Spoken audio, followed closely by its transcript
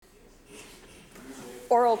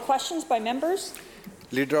Oral questions by members.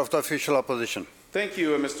 Leader of the Official Opposition. Thank you,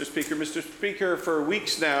 Mr. Speaker. Mr. Speaker, for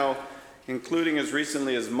weeks now, including as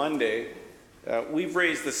recently as Monday, we've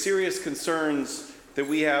raised the serious concerns that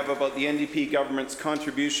we have about the NDP government's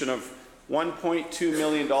contribution of $1.2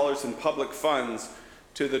 million in public funds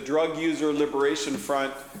to the Drug User Liberation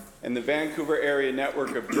Front and the Vancouver Area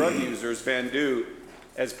Network of Drug Users, VANDU,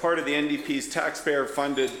 as part of the NDP's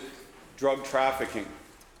taxpayer-funded drug trafficking.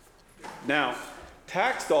 Now,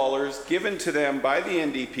 tax dollars given to them by the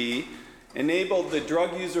NDP enabled the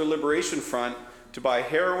Drug User Liberation Front to buy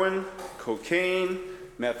heroin, cocaine,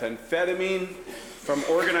 methamphetamine from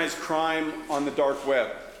organized crime on the dark web.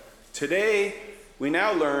 Today, we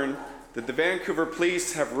now learn that the Vancouver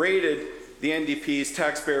police have raided the NDP's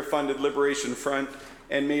taxpayer-funded Liberation Front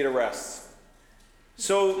and made arrests.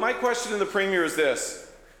 So my question to the Premier is this: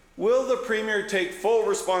 will the Premier take full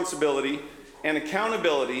responsibility and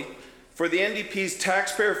accountability for the NDP's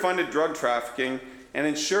taxpayer-funded drug trafficking and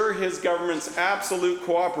ensure his government's absolute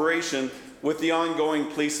cooperation with the ongoing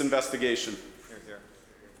police investigation?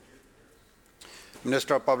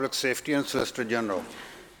 Minister of Public Safety and Solicitor General.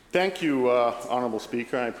 Thank you, Honourable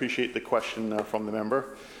Speaker. I appreciate the question from the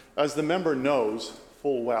member. As the member knows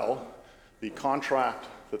full well, the contract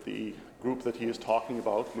that the group that he is talking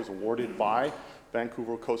about was awarded by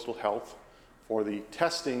Vancouver Coastal Health for the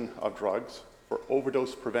testing of drugs for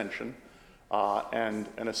overdose prevention and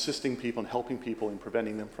assisting people and helping people in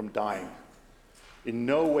preventing them from dying. In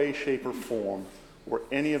no way, shape, or form were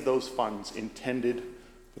any of those funds intended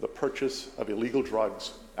for the purchase of illegal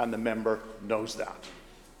drugs, and the member knows that.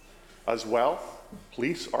 As well,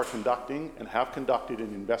 police are conducting and have conducted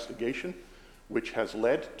an investigation which has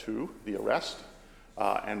led to the arrest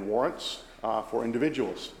and warrants for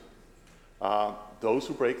individuals. Those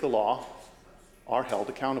who break the law are held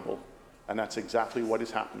accountable, and that's exactly what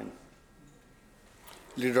is happening.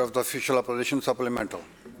 Leader of the Official Opposition, supplemental.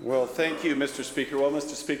 Well, thank you, Mr. Speaker. Well,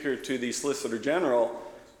 Mr. Speaker, to the Solicitor General,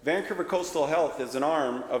 Vancouver Coastal Health is an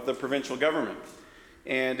arm of the provincial government,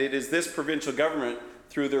 and it is this provincial government,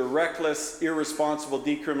 through their reckless, irresponsible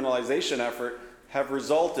decriminalization effort, have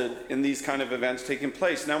resulted in these kind of events taking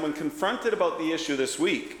place. Now, when confronted about the issue this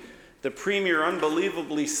week, the Premier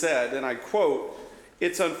unbelievably said, and I quote,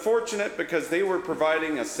 "It's unfortunate because they were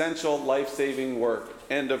providing essential life-saving work,"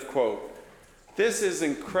 end of quote. This is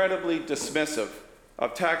incredibly dismissive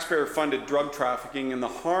of taxpayer-funded drug trafficking and the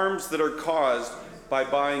harms that are caused by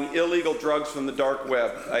buying illegal drugs from the dark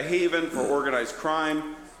web, a haven for organized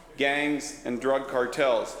crime, gangs, and drug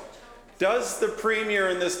cartels. Does the Premier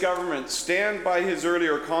and this government stand by his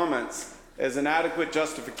earlier comments as an adequate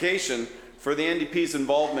justification for the NDP's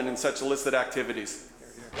involvement in such illicit activities?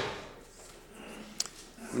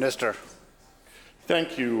 Minister.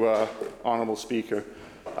 Thank you, Honourable Speaker.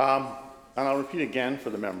 And I'll repeat again for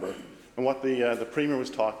the member. And what the Premier was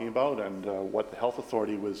talking about and what the Health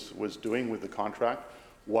Authority was doing with the contract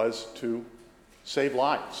was to save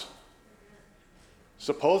lives.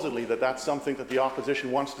 Supposedly that's something that the opposition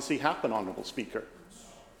wants to see happen, Honourable Speaker.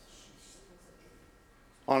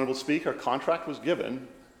 Honourable Speaker, a contract was given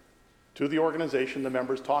to the organization the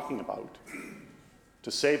member is talking about to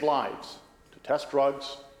save lives, to test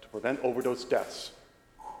drugs, to prevent overdose deaths.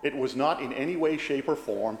 It was not in any way, shape, or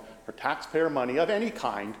form for taxpayer money of any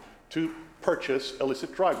kind to purchase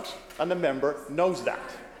illicit drugs, and the member knows that.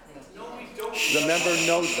 The member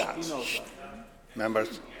knows that.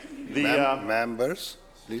 Members. Members,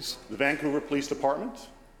 please. The Vancouver Police Department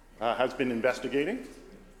has been investigating,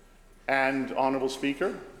 and, Honourable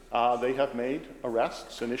Speaker, they have made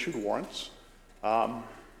arrests and issued warrants, and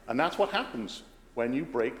that's what happens when you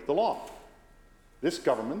break the law. This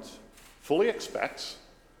government fully expects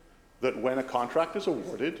that when a contract is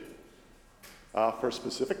awarded for a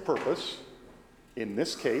specific purpose, in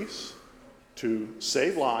this case, to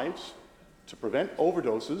save lives, to prevent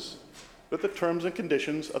overdoses, that the terms and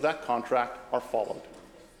conditions of that contract are followed.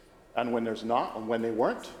 And when there's not, and when they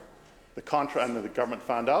weren't, the government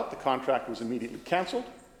found out, the contract was immediately cancelled.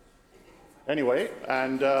 Anyway,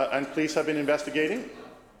 and police have been investigating.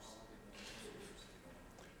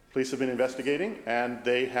 Police have been investigating, and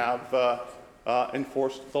they have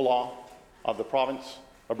enforced the law of the province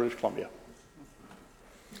of British Columbia.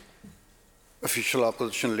 Official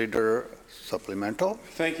Opposition Leader, supplemental.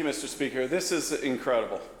 Thank you, Mr. Speaker. This is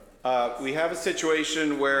incredible. We have a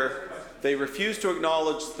situation where they refuse to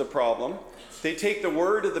acknowledge the problem. They take the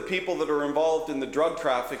word of the people that are involved in the drug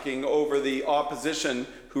trafficking over the opposition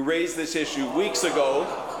who raised this issue weeks ago,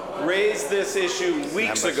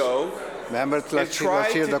 Members, and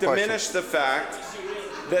tried to diminish the fact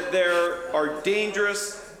that there are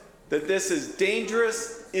dangerous, that this is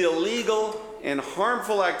dangerous illegal and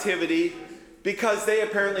harmful activity because they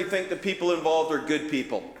apparently think the people involved are good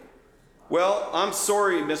people. Well, I'm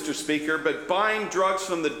sorry, Mr. Speaker, but buying drugs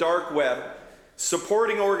from the dark web,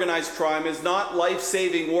 supporting organized crime is not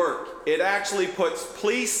life-saving work. It actually puts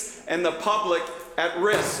police and the public at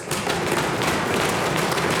risk.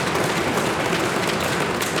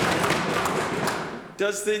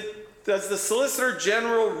 Does the Solicitor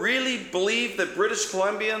General really believe that British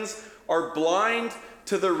Columbians are blind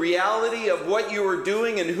to the reality of what you were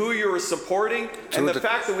doing and who you were supporting, and the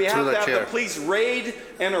fact that we have to have the police raid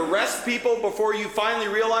and arrest people before you finally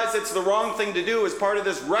realize it's the wrong thing to do as part of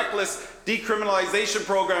this reckless decriminalization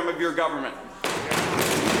program of your government?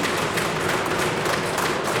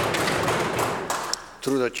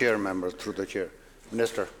 Through the chair, member, through the chair.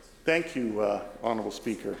 Minister. Thank you, Honourable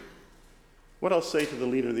Speaker. What I'll say to the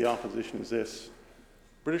Leader of the Opposition is this.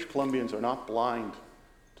 British Columbians are not blind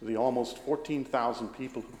to the almost 14,000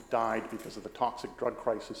 people who died because of the toxic drug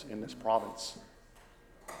crisis in this province.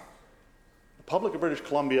 The public of British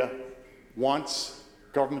Columbia wants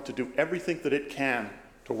government to do everything that it can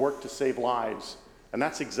to work to save lives, and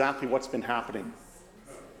that's exactly what's been happening.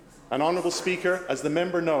 And, Honourable Speaker, as the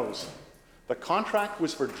member knows, the contract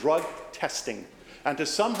was for drug testing, and to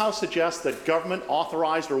somehow suggest that government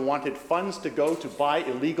authorized or wanted funds to go to buy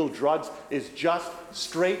illegal drugs is just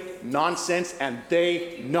straight nonsense, and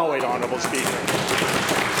they know it, Honourable Speaker.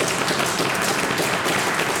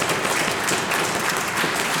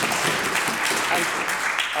 And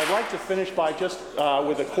I'd like to finish by just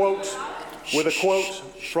with a quote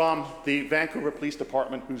from the Vancouver Police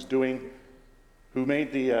Department, who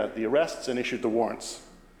made the arrests and issued the warrants.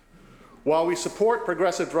 While we support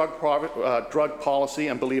progressive drug policy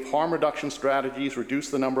and believe harm reduction strategies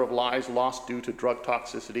reduce the number of lives lost due to drug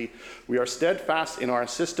toxicity, we are steadfast in our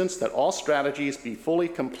insistence that all strategies be fully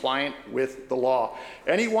compliant with the law.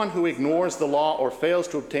 Anyone who ignores the law or fails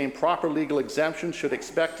to obtain proper legal exemptions should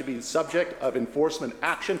expect to be the subject of enforcement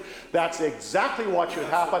action. That's exactly what should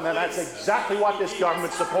happen, and that's exactly what this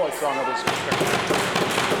government supports, Honourable Speaker.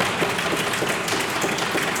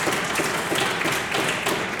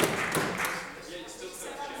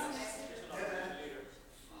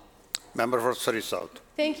 Member for Surrey South.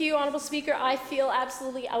 Thank you, Honourable Speaker. I feel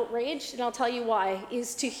absolutely outraged, and I'll tell you why,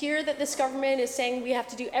 is to hear that this government is saying we have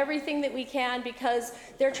to do everything that we can because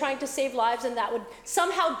they're trying to save lives, and that would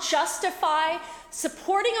somehow justify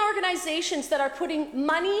supporting organizations that are putting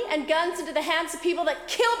money and guns into the hands of people that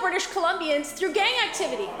kill British Columbians through gang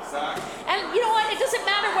activity. Exactly. And you know what? It doesn't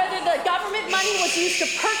matter whether the government money was used to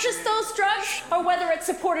purchase those drugs or whether it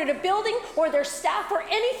supported a building or their staff or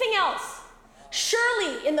anything else.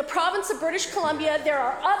 Surely, in the province of British Columbia, there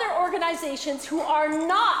are other organizations who are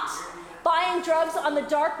not buying drugs on the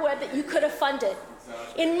dark web that you could have funded.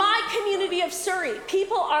 In my community of Surrey,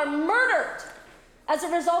 people are murdered as a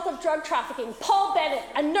result of drug trafficking. Paul Bennett,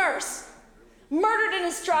 a nurse, murdered in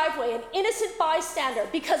his driveway, an innocent bystander,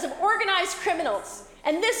 because of organized criminals.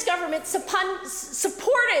 And this government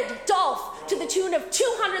supported Dolph to the tune of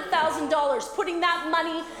 $200,000, putting that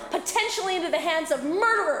money potentially into the hands of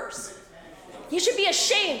murderers. You should be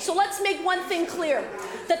ashamed. So let's make one thing clear,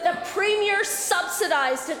 that the Premier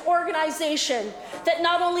subsidized an organization that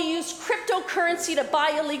not only used cryptocurrency to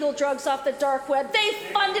buy illegal drugs off the dark web, they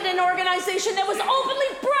funded an organization that was openly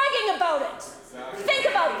bragging about it. Think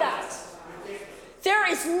about that. There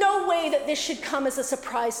is no way that this should come as a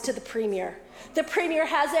surprise to the Premier. The Premier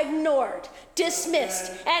has ignored,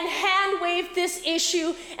 dismissed, and hand-waved this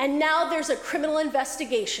issue, and now there's a criminal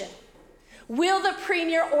investigation. Will the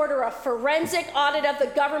Premier order a forensic audit of the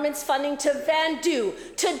government's funding to Vandu,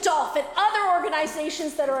 to Dolph, and other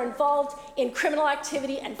organizations that are involved in criminal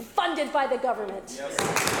activity and funded by the government? Yes.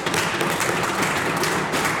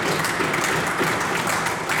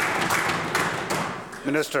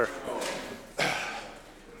 Minister.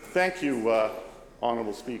 Thank you,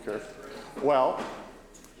 Honourable Speaker. Well,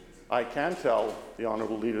 I can tell the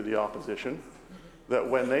Honourable Leader of the Opposition that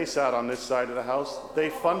when they sat on this side of the House, they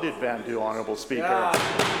funded Vandu, Honourable Speaker. Yeah.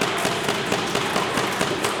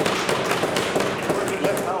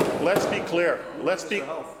 Let's be clear. Let's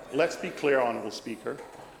be clear, Honourable Speaker.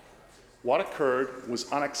 What occurred was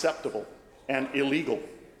unacceptable and illegal.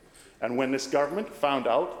 And when this government found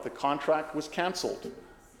out, the contract was cancelled.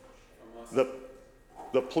 The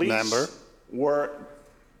police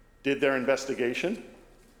did their investigation,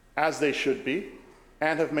 as they should be,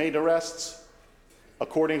 and have made arrests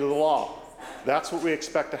according to the law. That's what we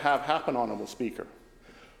expect to have happen, Honourable Speaker.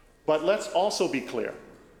 But let's also be clear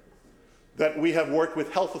that we have worked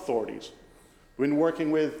with health authorities, been working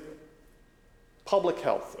with public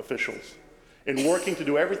health officials, in working to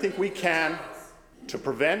do everything we can to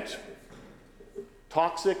prevent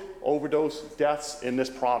toxic overdose deaths in this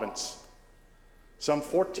province. Some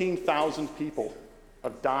 14,000 people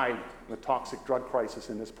have died in the toxic drug crisis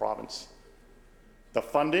in this province. The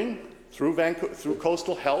funding through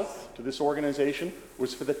Coastal Health to this organization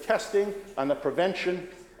was for the testing and the prevention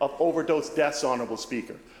of overdose deaths, Honourable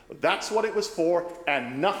Speaker. That's what it was for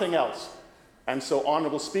and nothing else. And so,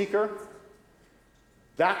 Honourable Speaker,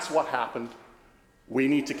 that's what happened. We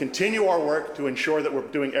need to continue our work to ensure that we're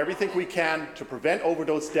doing everything we can to prevent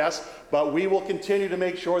overdose deaths, but we will continue to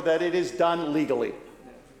make sure that it is done legally.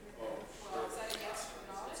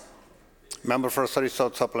 Member for Surrey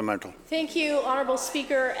South Supplemental. Thank you, Honourable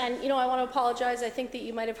Speaker. And, I want to apologize. I think that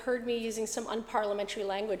you might have heard me using some unparliamentary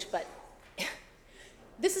language, but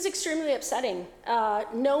this is extremely upsetting,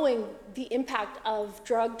 knowing the impact of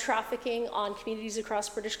drug trafficking on communities across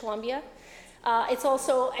British Columbia. It's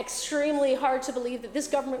also extremely hard to believe that this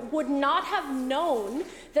government would not have known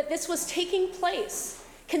that this was taking place,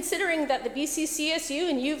 considering that the BC CSU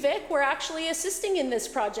and UVic were actually assisting in this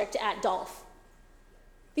project at Dolph.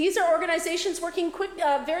 These are organizations working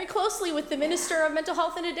very closely with the Minister of Mental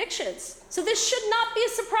Health and Addictions. So this should not be a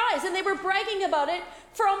surprise, and they were bragging about it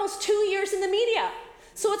for almost 2 years in the media.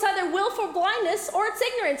 So it's either willful blindness or it's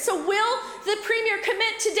ignorance. So will the Premier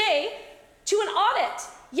commit today to an audit?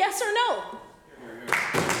 Yes or no?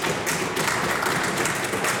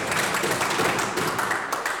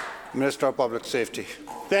 Minister of Public Safety.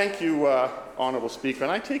 Thank you, Honourable Speaker.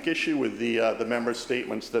 And I take issue with the member's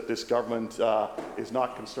statements that this government is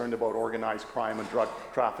not concerned about organised crime and drug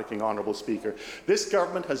trafficking, Honourable Speaker. This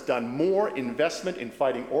government has done more investment in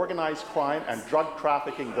fighting organised crime and drug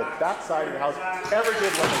trafficking than that side of the House ever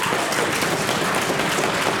did when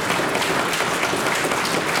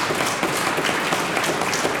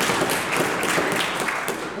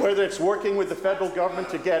whether it's working with the federal government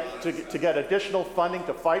to get additional funding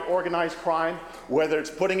to fight organised crime, whether it's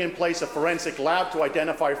putting in place a forensic lab to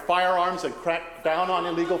identify firearms and crack down on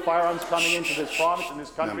illegal firearms coming into this province and this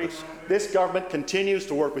country, this government continues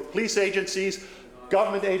to work with police agencies,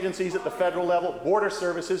 government agencies at the federal level, border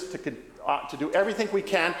services to do everything we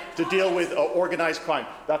can to deal with organised crime.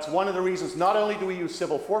 That's one of the reasons not only do we use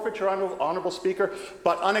civil forfeiture, Honourable Speaker,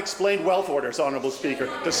 but unexplained wealth orders, Honourable Speaker,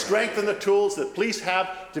 to strengthen the tools that police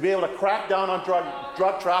have to be able to crack down on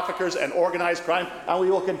drug traffickers and organised crime, and we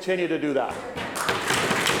will continue to do that.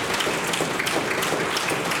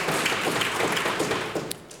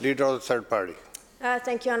 Leader of the Third Party.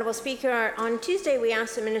 Thank you, Honourable Speaker. On Tuesday, we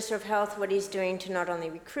asked the Minister of Health what he's doing to not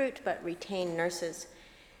only recruit but retain nurses.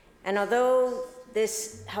 And although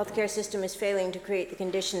this healthcare system is failing to create the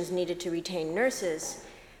conditions needed to retain nurses,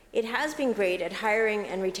 it has been great at hiring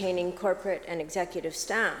and retaining corporate and executive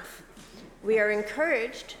staff. We are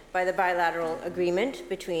encouraged by the bilateral agreement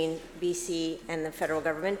between BC and the federal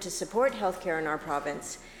government to support healthcare in our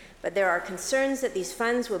province, but there are concerns that these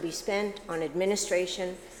funds will be spent on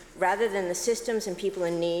administration rather than the systems and people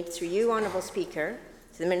in need. Through you, Honourable Speaker,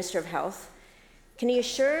 to the Minister of Health, can you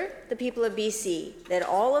assure the people of BC that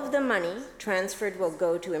all of the money transferred will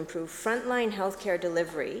go to improve frontline healthcare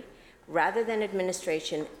delivery rather than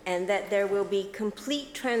administration, and that there will be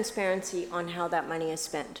complete transparency on how that money is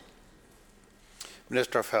spent?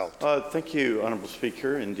 Minister of Health. Thank you, Honourable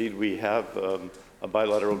Speaker. Indeed, we have a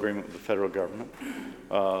bilateral agreement with the federal government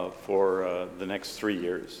for the next 3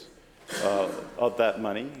 years. Of that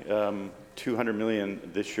money, $200 million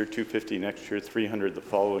this year, $250 next year, $300 the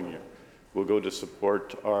following year will go to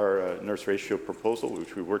support our nurse ratio proposal,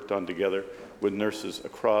 which we worked on together with nurses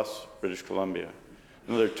across British Columbia.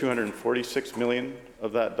 Another $246 million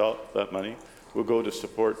of that money will go to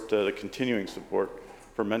support the continuing support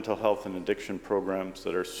for mental health and addiction programs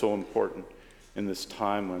that are so important in this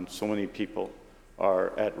time when so many people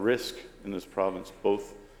are at risk in this province,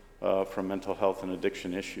 both from mental health and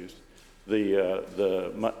addiction issues.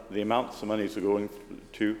 The amounts of money are going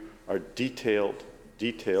to are detailed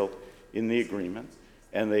in the agreement,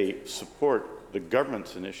 and they support the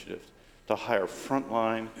government's initiative to hire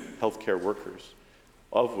frontline healthcare workers,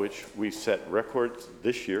 of which we set records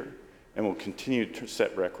this year and will continue to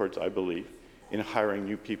set records, I believe, in hiring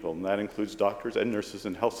new people, and that includes doctors and nurses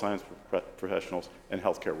and health science professionals and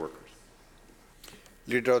healthcare workers.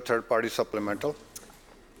 Leader of Third Party Supplemental.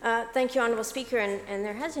 Thank you, Honourable Speaker, and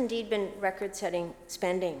there has indeed been record-setting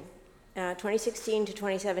spending. 2016 to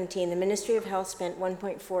 2017, the Ministry of Health spent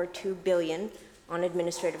 $1.42 billion on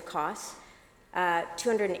administrative costs,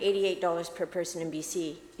 $288 per person in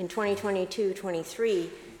BC. In 2022-23,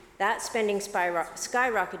 that spending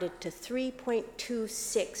skyrocketed to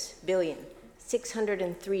 $3.26 billion,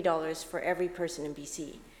 $603 for every person in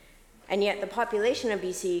BC. And yet the population of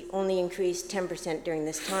BC only increased 10% during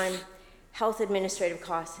this time. Health administrative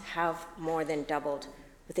costs have more than doubled,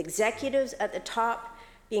 with executives at the top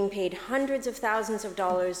being paid hundreds of thousands of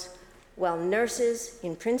dollars, while nurses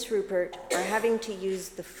in Prince Rupert are having to use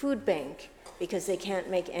the food bank because they can't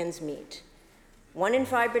make ends meet. 1 in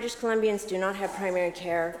 5 British Columbians do not have primary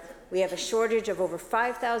care. We have a shortage of over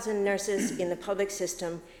 5,000 nurses in the public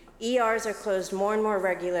system. ERs are closed more and more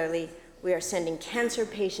regularly. We are sending cancer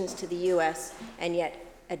patients to the US, and yet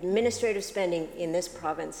administrative spending in this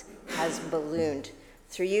province has ballooned.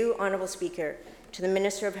 Through you, Honourable Speaker, to the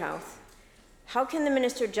Minister of Health, how can the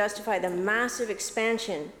Minister justify the massive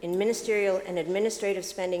expansion in ministerial and administrative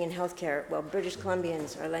spending in healthcare while British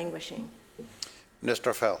Columbians are languishing?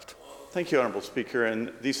 Minister of Health. Thank you, Honourable Speaker.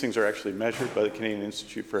 And these things are actually measured by the Canadian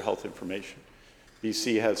Institute for Health Information.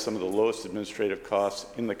 BC has some of the lowest administrative costs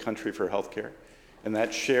in the country for healthcare. And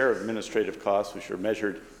that share of administrative costs, which are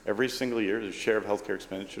measured every single year, the share of healthcare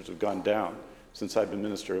expenditures have gone down since I've been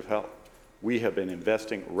Minister of Health. We have been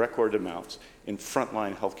investing record amounts in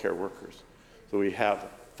frontline healthcare workers. So we have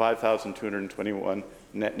 5,221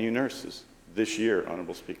 net new nurses this year,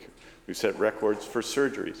 Honourable Speaker. We've set records for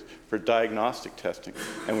surgeries, for diagnostic testing,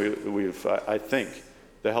 and I think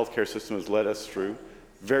the healthcare system has led us through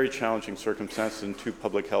very challenging circumstances and 2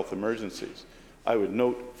 public health emergencies. I would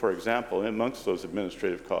note, for example, amongst those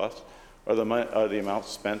administrative costs are the amounts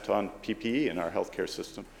spent on PPE in our healthcare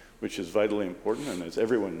system, which is vitally important and, as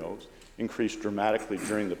everyone knows, increased dramatically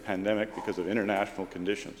during the pandemic because of international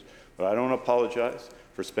conditions. But I don't apologize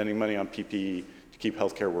for spending money on PPE to keep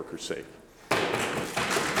healthcare workers safe.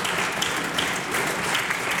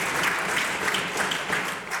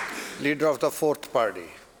 Leader of the Fourth Party.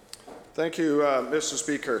 Thank you, Mr.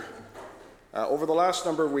 Speaker. Over the last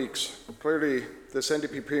number of weeks, clearly this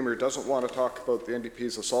NDP Premier doesn't want to talk about the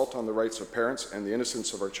NDP's assault on the rights of parents and the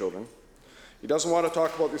innocence of our children. He doesn't want to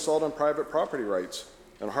talk about the assault on private property rights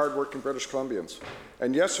and hard-working British Columbians.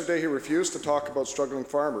 And yesterday he refused to talk about struggling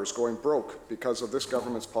farmers going broke because of this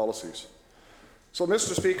government's policies. So,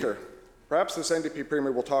 Mr. Speaker, perhaps this NDP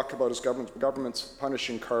Premier will talk about his government's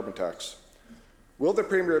punishing carbon tax. Will the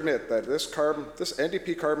Premier admit that this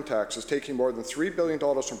NDP carbon tax is taking more than $3 billion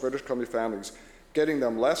from British Columbia families, getting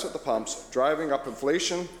them less at the pumps, driving up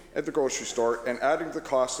inflation at the grocery store, and adding to the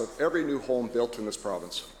cost of every new home built in this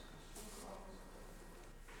province?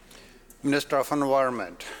 Minister of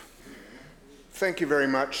Environment. Thank you very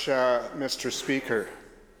much, Mr. Speaker.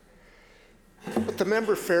 What the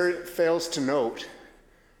member fails to note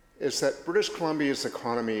is that British Columbia's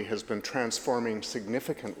economy has been transforming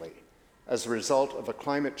significantly as a result of a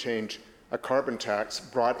climate change, a carbon tax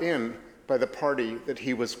brought in by the party that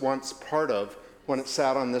he was once part of when it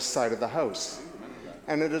sat on this side of the House.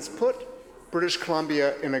 And it has put British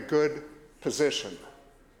Columbia in a good position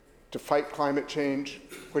to fight climate change,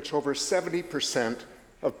 which over 70%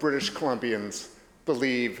 of British Columbians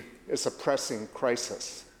believe is a pressing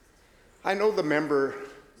crisis. I know the member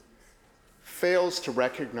fails to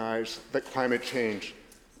recognize that climate change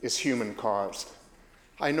is human-caused.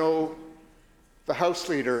 I know the House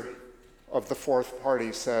Leader of the Fourth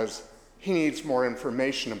Party says he needs more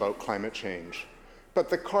information about climate change. But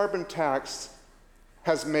the carbon tax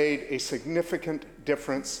has made a significant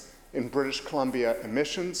difference in British Columbia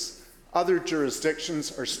emissions. Other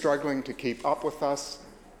jurisdictions are struggling to keep up with us.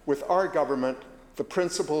 With our government, the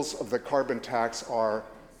principles of the carbon tax are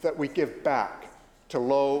that we give back to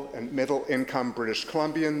low and middle income British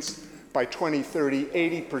Columbians. By 2030,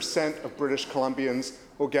 80% of British Columbians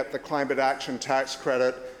will get the climate action tax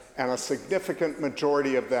credit, and a significant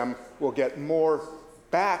majority of them will get more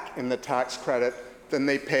back in the tax credit than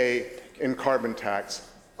they pay in carbon tax.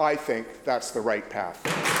 I think that's the right path.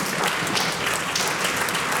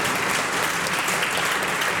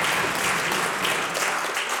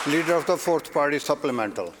 Leader of the Fourth Party,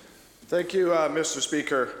 supplemental. Thank you, Mr.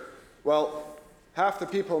 Speaker. Well, half the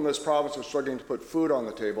people in this province are struggling to put food on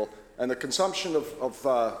the table, and the consumption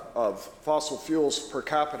of fossil fuels per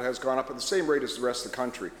capita has gone up at the same rate as the rest of the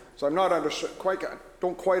country. So I'm not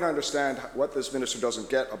don't quite understand what this minister doesn't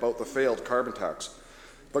get about the failed carbon tax.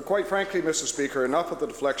 But quite frankly, Mr. Speaker, enough of the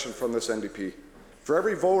deflection from this NDP. For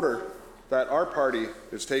every voter that our party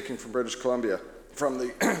is taking from British Columbia, from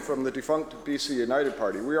the defunct BC United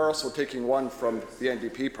Party, we are also taking one from the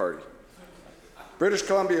NDP party. British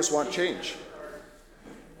Columbians want change.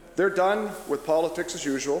 They're done with politics as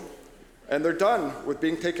usual, and they're done with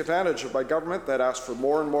being taken advantage of by government that asks for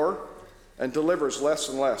more and more and delivers less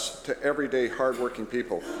and less to everyday hard-working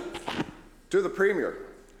people. To the Premier,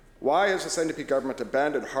 why has this NDP government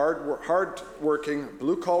abandoned hard-working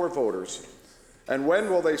blue-collar voters, and when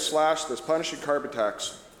will they slash this punishing carbon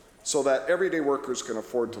tax so that everyday workers can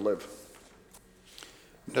afford to live?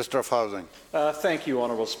 Minister of Housing. Thank you,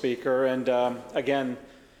 Honourable Speaker. And again,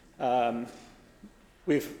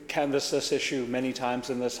 we've canvassed this issue many times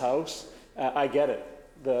in this House. I get it.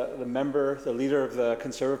 The leader of the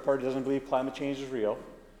Conservative Party doesn't believe climate change is real.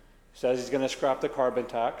 He says he's going to scrap the carbon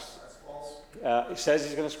tax. He says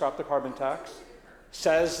he's going to scrap the carbon tax.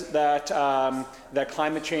 Says that that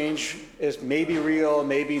climate change is maybe real,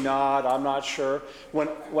 maybe not. I'm not sure.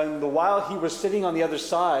 While he was sitting on the other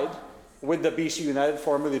side with the BC United,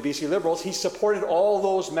 formerly the BC Liberals, he supported all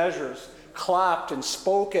those measures, clapped and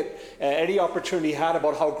spoke at any opportunity he had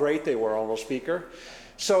about how great they were, Honourable Speaker.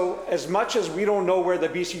 So as much as we don't know where the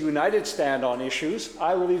BC United stand on issues,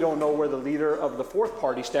 I really don't know where the leader of the fourth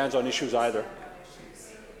party stands on issues either.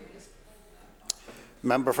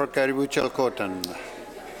 Member for Caribou-Chilcotin.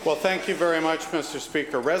 Well, thank you very much, Mr.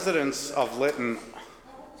 Speaker. Residents of Lytton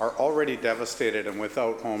are already devastated and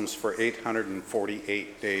without homes for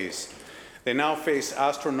 848 days. They now face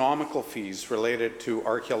astronomical fees related to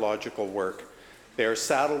archaeological work. They are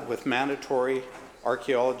saddled with mandatory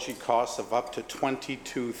archaeology costs of up to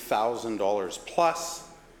 $22,000, plus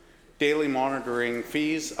daily monitoring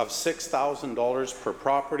fees of $6,000 per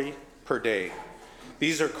property per day.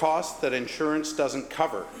 These are costs that insurance doesn't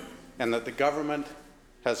cover and that the government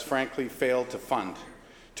has frankly failed to fund.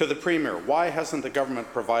 To the Premier, why hasn't the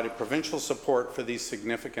government provided provincial support for these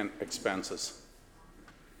significant expenses?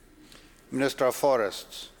 Minister of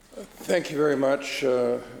Forests. Thank you very much,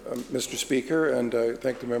 Mr. Speaker, and I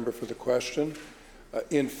thank the member for the question.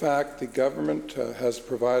 In fact, the government has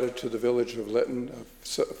provided to the village of Lytton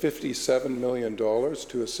 $57 million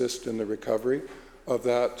to assist in the recovery. Of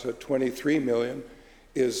that, $23 million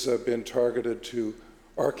has been targeted to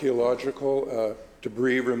archaeological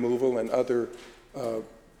debris removal and other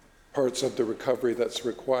parts of the recovery that's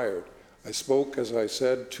required. I spoke, as I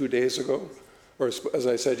said, 2 days ago, or as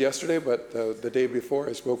I said yesterday, but the day before,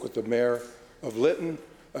 I spoke with the Mayor of Lytton.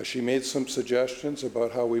 She made some suggestions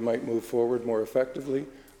about how we might move forward more effectively.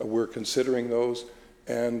 We're considering those,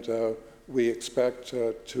 and we expect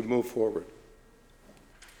to move forward.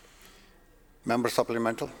 Member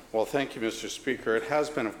supplemental. Well, thank you, Mr. Speaker. It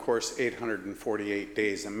has been, of course, 848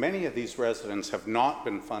 days, and many of these residents have not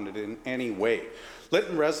been funded in any way.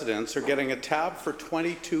 Lytton residents are getting a tab for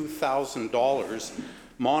 $22,000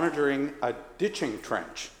 monitoring a ditching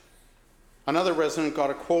trench. Another resident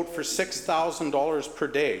got a quote for $6,000 per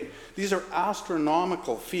day. These are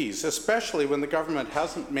astronomical fees, especially when the government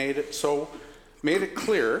hasn't made it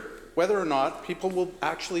clear whether or not people will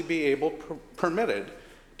actually be permitted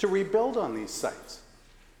to rebuild on these sites.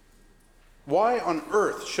 Why on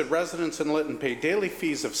earth should residents in Lytton pay daily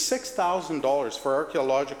fees of $6,000 for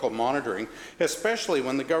archaeological monitoring, especially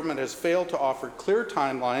when the government has failed to offer clear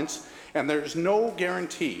timelines and there's no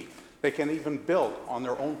guarantee they can even build on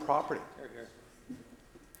their own property?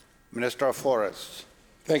 Minister of Forests.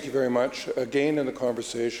 Thank you very much. Again, in the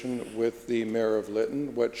conversation with the Mayor of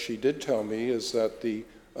Lytton, what she did tell me is that the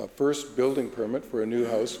first building permit for a new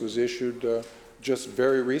house was issued just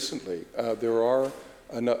very recently. There are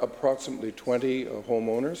approximately 20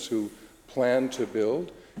 homeowners who plan to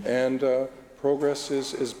build, and progress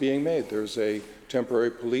is being made. There's a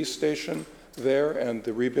temporary police station there, and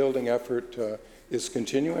the rebuilding effort is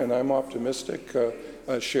continuing, and I'm optimistic,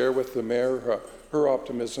 share with the Mayor her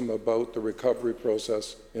optimism about the recovery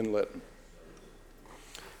process in Lytton.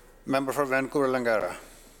 Member for Vancouver-Langara.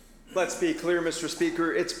 Let's be clear, Mr.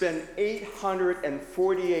 Speaker. It's been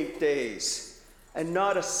 848 days, and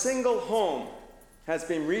not a single home has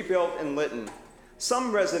been rebuilt in Lytton.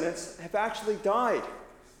 Some residents have actually died,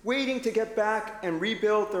 waiting to get back and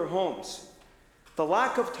rebuild their homes. The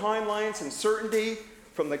lack of timelines and certainty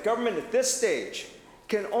from the government at this stage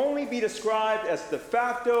can only be described as de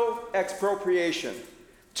facto expropriation.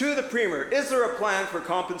 To the Premier, is there a plan for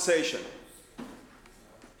compensation?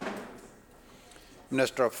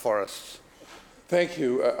 Minister of Forests. Thank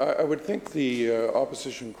you. I would think the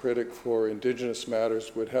opposition critic for Indigenous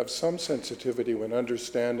matters would have some sensitivity when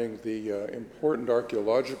understanding the important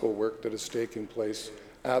archaeological work that is taking place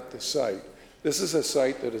at the site. This is a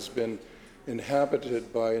site that has been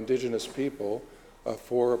inhabited by Indigenous people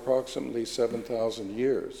for approximately 7,000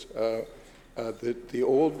 years. The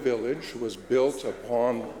old village was built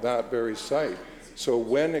upon that very site. So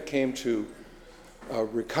when it came to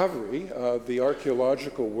recovery, the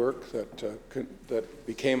archaeological work that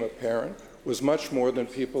became apparent was much more than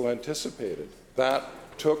people anticipated. That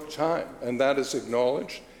took time, and that is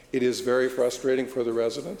acknowledged. It is very frustrating for the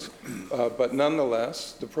residents, but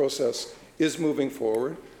nonetheless, the process is moving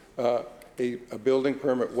forward. A building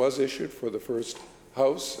permit was issued for the first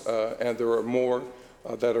house, and there are more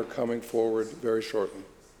that are coming forward very shortly.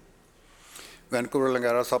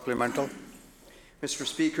 Vancouver-Langara supplemental. Mr.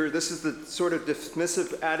 Speaker, this is the sort of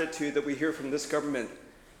dismissive attitude that we hear from this government.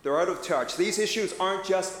 They're out of touch. These issues aren't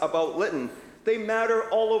just about Lytton. They matter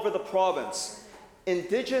all over the province.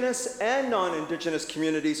 Indigenous and non-Indigenous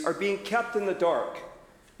communities are being kept in the dark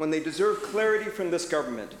when they deserve clarity from this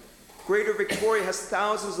government. Greater Victoria has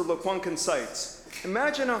thousands of Lekwungen sites.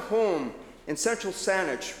 Imagine a home in central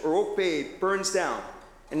Saanich or Oak Bay burns down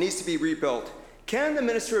and needs to be rebuilt. Can the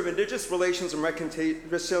Minister of Indigenous Relations and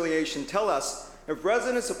Reconciliation tell us if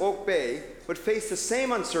residents of Oak Bay would face the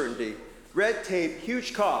same uncertainty, red tape,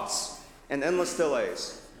 huge costs, and endless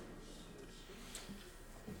delays?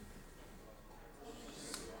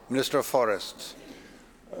 Minister of Forests.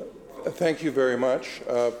 Thank you very much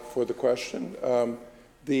for the question.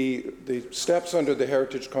 The steps under the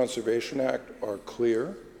Heritage Conservation Act are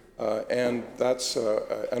clear, and that's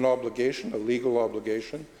an obligation, a legal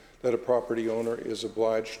obligation, that a property owner is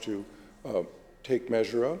obliged to take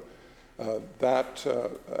measure of.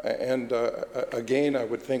 Again, I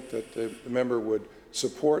would think that the member would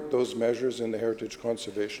support those measures in the Heritage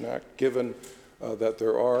Conservation Act, given that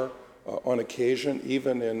there are, on occasion,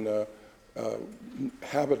 even in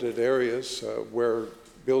habited areas where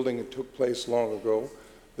building took place long ago,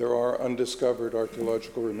 there are undiscovered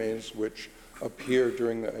archaeological remains which appear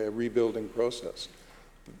during a rebuilding process.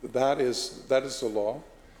 That is the law,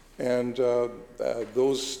 and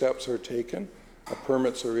those steps are taken,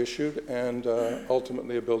 permits are issued, and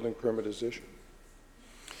ultimately a building permit is issued.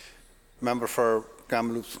 Member for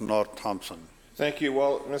Kamloops North Thompson. Thank you.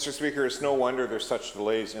 Well, Mr. Speaker, it's no wonder there's such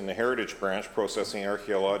delays in the Heritage Branch processing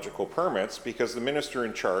archaeological permits, because the minister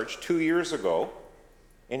in charge 2 years ago,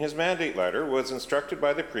 in his mandate letter, was instructed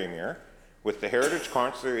by the Premier with the Heritage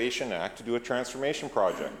Conservation Act to do a transformation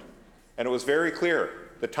project. And it was very clear.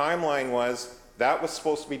 The timeline was that was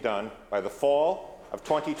supposed to be done by the fall of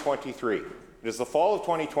 2023. It is the fall of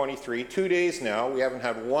 2023, 2 days now. We haven't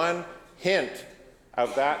had one hint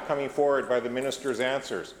of that coming forward by the minister's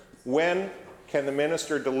answers. When can the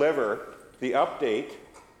minister deliver the update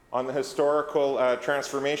on the historical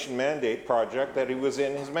transformation mandate project that he was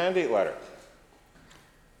in his mandate letter?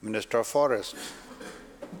 Minister of Forests.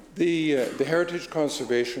 The Heritage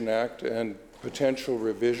Conservation Act and potential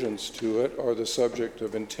revisions to it are the subject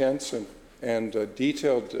of intense and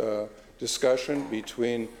detailed discussion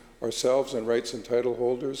between ourselves and rights and title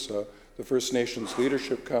holders, the First Nations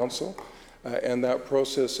Leadership Council, and that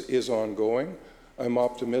process is ongoing. I'm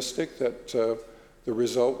optimistic that the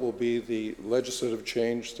result will be the legislative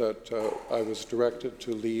change that I was directed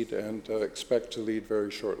to lead and expect to lead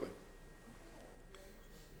very shortly.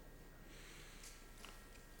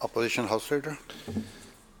 Opposition House Leader.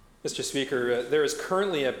 Mr. Speaker, there is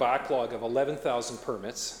currently a backlog of 11,000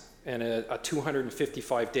 permits and a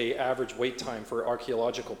 255-day average wait time for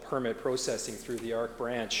archaeological permit processing through the ARC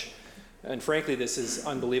branch. And frankly, this is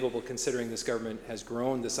unbelievable considering this government has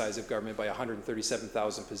grown the size of government by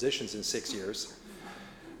 137,000 positions in 6 years.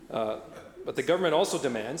 But the government also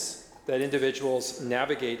demands that individuals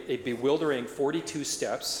navigate a bewildering 42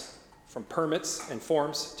 steps from permits and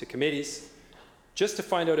forms to committees just to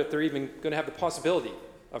find out if they're even going to have the possibility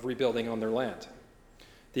of rebuilding on their land.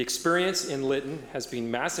 The experience in Lytton has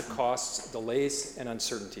been massive costs, delays, and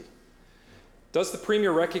uncertainty. Does the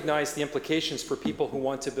Premier recognize the implications for people who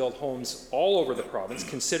want to build homes all over the province,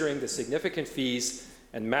 considering the significant fees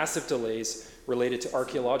and massive delays related to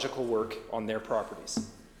archaeological work on their properties?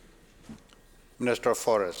 Minister of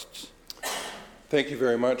Forests. Thank you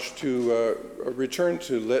very much. To return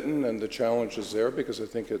to Lytton and the challenges there, because I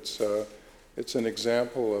think it's an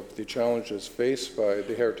example of the challenges faced by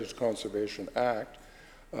the Heritage Conservation Act.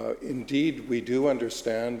 Indeed, we do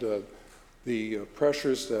understand the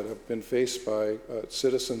pressures that have been faced by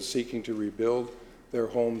citizens seeking to rebuild their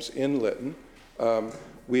homes in Lytton.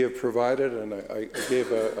 We have provided, and I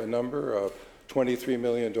gave a number of $23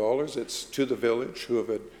 million. It's to the village, who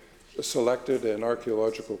have selected an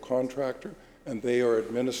archaeological contractor, and they are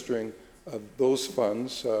administering those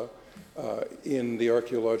funds in the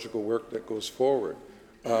archaeological work that goes forward.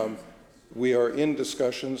 We are in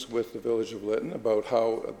discussions with the Village of Lytton about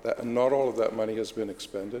how, not all of that money has been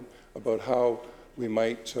expended, about how we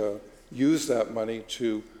might use that money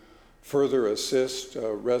to further assist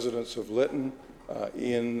residents of Lytton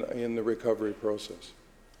in the recovery process.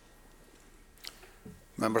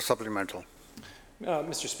 Member supplemental.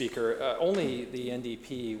 Mr. Speaker, only the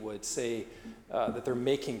NDP would say that they're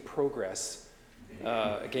making progress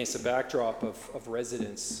against a backdrop of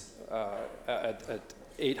residents at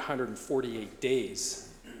 848 days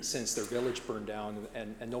since their village burned down,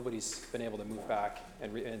 and nobody's been able to move back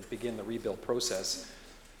and begin the rebuild process.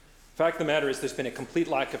 Fact of the matter is there's been a complete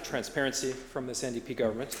lack of transparency from this NDP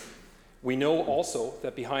government. We know also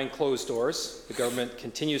that behind closed doors, the government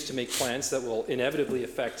continues to make plans that will inevitably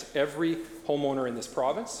affect every homeowner in this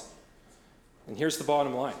province. And here's the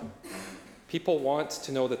bottom line. People want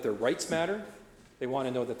to know that their rights matter, they want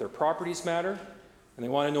to know that their properties matter, and they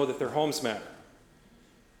want to know that their homes matter.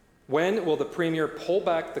 When will the Premier pull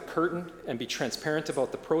back the curtain and be transparent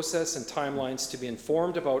about the process and timelines to be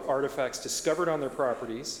informed about artifacts discovered on their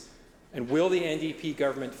properties? And will the NDP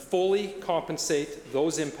government fully compensate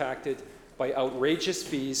those impacted by outrageous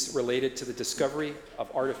fees related to the discovery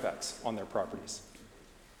of artifacts on their properties?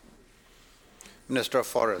 Minister of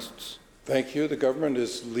Forests. Thank you. The government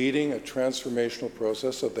is leading a transformational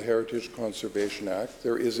process of the Heritage Conservation Act.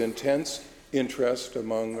 There is intense interest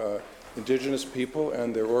among Indigenous people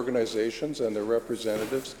and their organizations and their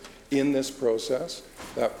representatives in this process.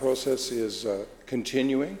 That process is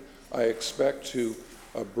continuing. I expect to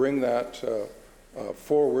bring that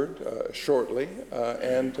forward shortly,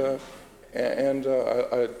 and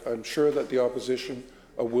I'm sure that the opposition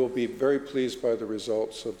will be very pleased by the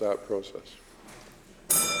results of that process.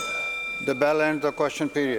 The bell ends the question period.